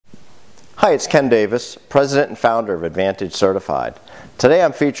Hi, it's Ken Davis, President and Founder of Advantage Certified. Today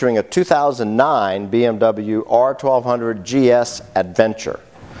I'm featuring a 2009 BMW R1200GS Adventure.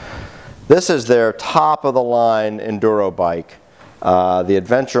 This is their top-of-the-line enduro bike. The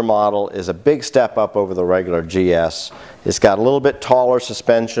Adventure model is a big step up over the regular GS. It's got a little bit taller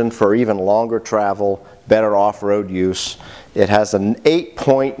suspension for even longer travel, better off-road use. It has an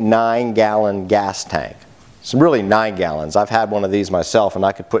 8.9 gallon gas tank. It's really 9 gallons. I've had one of these myself and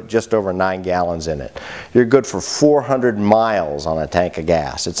I could put just over 9 gallons in it. You're good for 400 miles on a tank of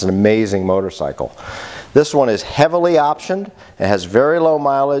gas. It's an amazing motorcycle. This one is heavily optioned, it has very low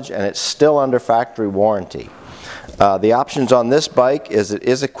mileage, and it's still under factory warranty. The options on this bike is it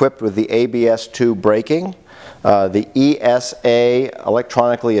is equipped with the ABS2 braking, the ESA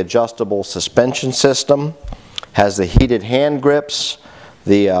electronically adjustable suspension system, has the heated hand grips,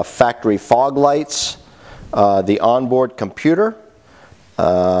 the factory fog lights, the onboard computer,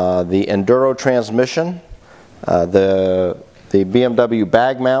 the enduro transmission, the BMW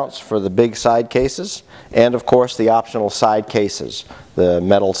bag mounts for the big side cases, and of course the optional side cases, the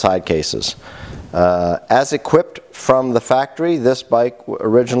metal side cases. As equipped from the factory, this bike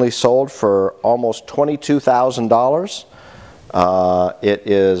originally sold for almost $22,000.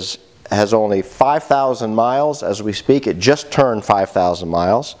 It has only 5,000 miles as we speak. It just turned 5,000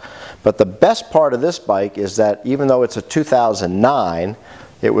 miles. But the best part of this bike is that even though it's a 2009,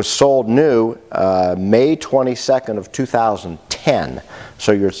 it was sold new May 22nd of 2010.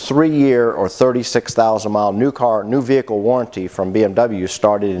 So your 3-year or 36,000 mile new vehicle warranty from BMW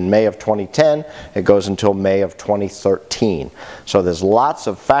started in May of 2010. It goes until May of 2013. So there's lots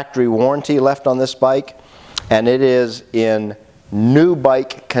of factory warranty left on this bike, and it is in new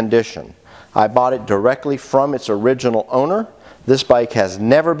bike condition. I bought it directly from its original owner. This bike has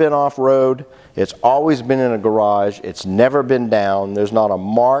never been off-road. It's always been in a garage. It's never been down. There's not a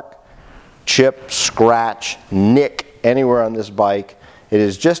mark, chip, scratch, nick anywhere on this bike. It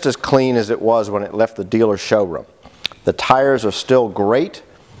is just as clean as it was when it left the dealer showroom. The tires are still great.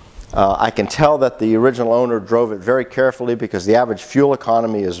 I can tell that the original owner drove it very carefully because the average fuel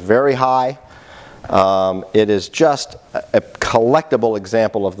economy is very high. It is just a collectible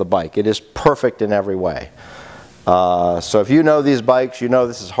example of the bike. It is perfect in every way. So if you know these bikes, you know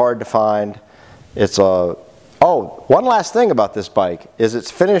this is hard to find. It's a, oh, one last thing about this bike is it's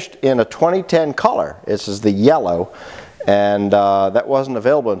finished in a 2010 color. This is the yellow, and that wasn't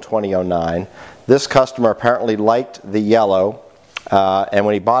available in 2009. This customer apparently liked the yellow, and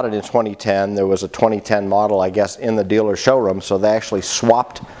when he bought it in 2010, there was a 2010 model, I guess, in the dealer showroom, so they actually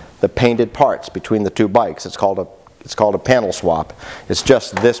swapped the painted parts between the two bikes. It's called a panel swap. It's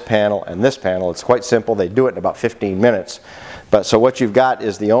just this panel and this panel. It's quite simple. They do it in about 15 minutes. But so what you've got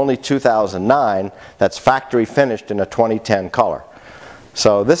is the only 2009 that's factory finished in a 2010 color.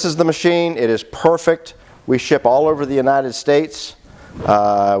 So this is the machine. It is perfect. We ship all over the United States.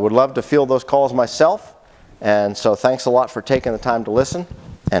 Would love to field those calls myself. And so thanks a lot for taking the time to listen,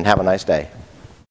 and have a nice day.